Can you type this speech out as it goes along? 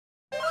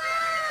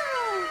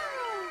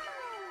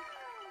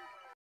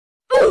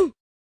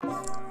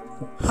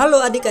Halo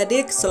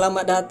adik-adik,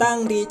 selamat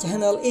datang di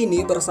channel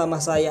ini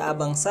bersama saya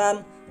Abang San.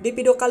 Di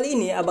video kali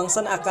ini Abang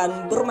San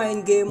akan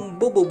bermain game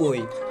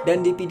Boboiboy. Dan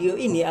di video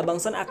ini Abang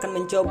San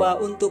akan mencoba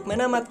untuk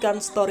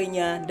menamatkan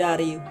storynya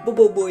dari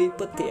Boboiboy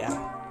Petir.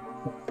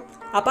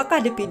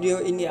 Apakah di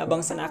video ini Abang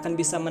San akan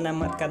bisa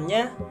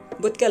menamatkannya?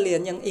 Buat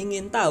kalian yang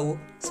ingin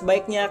tahu,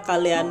 sebaiknya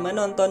kalian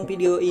menonton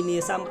video ini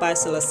sampai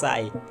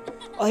selesai.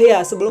 Oh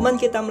iya, sebelum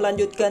kita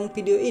melanjutkan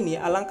video ini,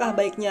 alangkah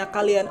baiknya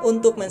kalian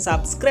untuk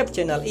mensubscribe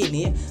channel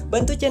ini,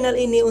 bantu channel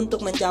ini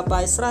untuk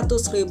mencapai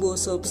 100.000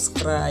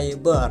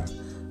 subscriber.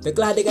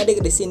 Baiklah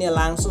adik-adik, di sini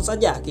langsung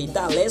saja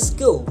kita let's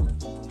go.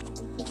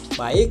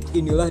 Baik,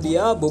 inilah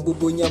dia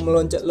Boboiboynya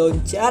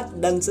meloncat-loncat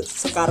dan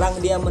sekarang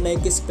dia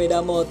menaiki sepeda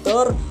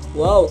motor.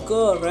 Wow,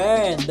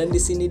 keren. Dan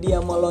di sini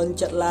dia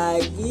meloncat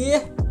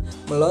lagi.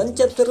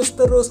 Meloncat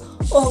terus-terus.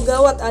 Oh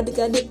gawat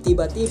adik-adik,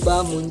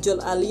 tiba-tiba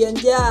muncul alien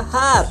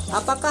jahat.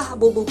 Apakah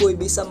Boboiboy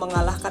bisa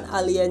mengalahkan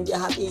alien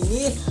jahat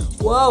ini?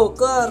 Wow,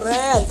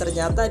 keren.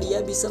 Ternyata dia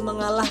bisa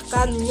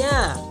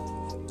mengalahkannya.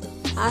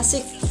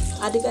 Asik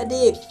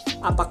adik-adik.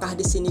 Apakah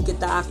di sini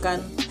kita akan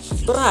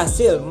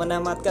berhasil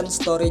menamatkan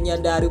storynya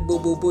dari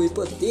Boboiboy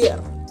Petir?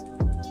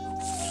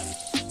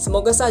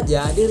 Semoga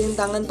saja di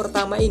rintangan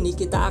pertama ini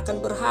kita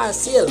akan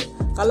berhasil.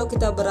 Kalau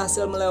kita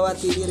berhasil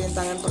melewati di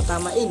rintangan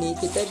pertama ini,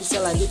 kita bisa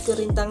lanjut ke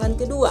rintangan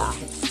kedua.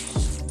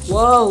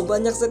 Wow,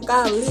 banyak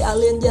sekali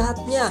alien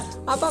jahatnya.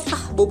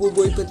 Apakah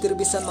Boboiboy Petir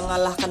bisa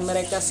mengalahkan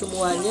mereka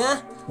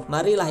semuanya?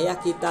 Marilah ya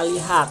kita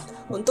lihat.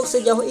 Untuk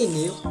sejauh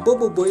ini,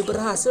 Boboiboy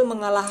berhasil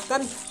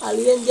mengalahkan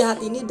alien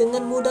jahat ini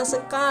dengan mudah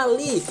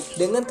sekali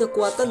dengan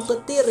kekuatan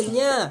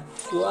petirnya.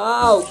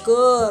 Wow,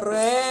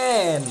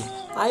 keren.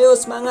 Ayo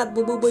semangat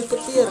Boboiboy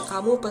Petir,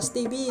 kamu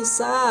pasti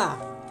bisa.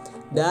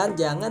 Dan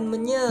jangan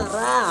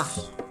menyerah.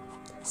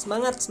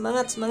 Semangat,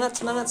 semangat, semangat,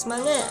 semangat,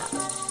 semangat.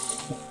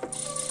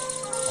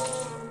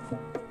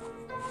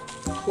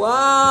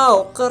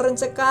 Wow, keren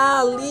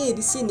sekali. Di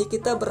sini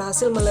kita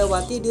berhasil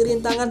melewati di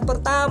rintangan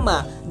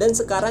pertama dan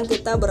sekarang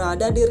kita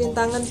berada di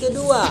rintangan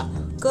kedua.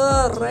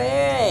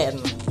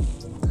 Keren.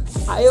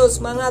 Ayo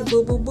semangat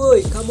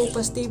Boboiboy, kamu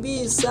pasti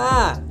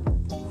bisa.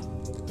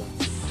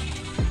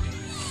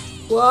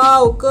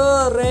 Wow,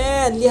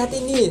 keren. Lihat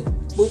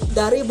ini.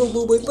 Dari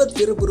Boboiboy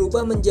Petir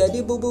berubah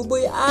menjadi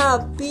Boboiboy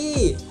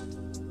api.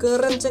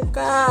 Keren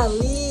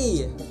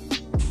sekali.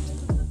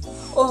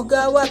 Oh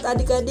gawat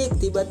adik-adik,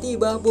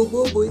 tiba-tiba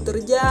Boboiboy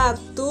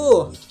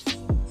terjatuh.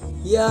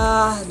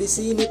 Ya, di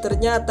sini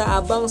ternyata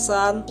Abang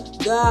San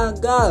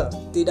gagal,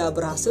 tidak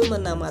berhasil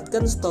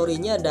menamatkan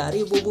storynya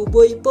dari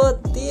Boboiboy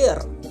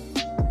Petir.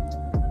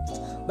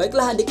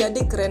 Baiklah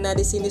adik-adik, karena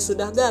di sini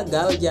sudah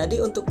gagal,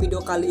 jadi untuk video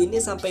kali ini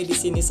sampai di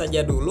sini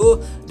saja dulu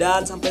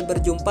dan sampai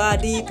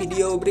berjumpa di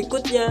video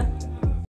berikutnya.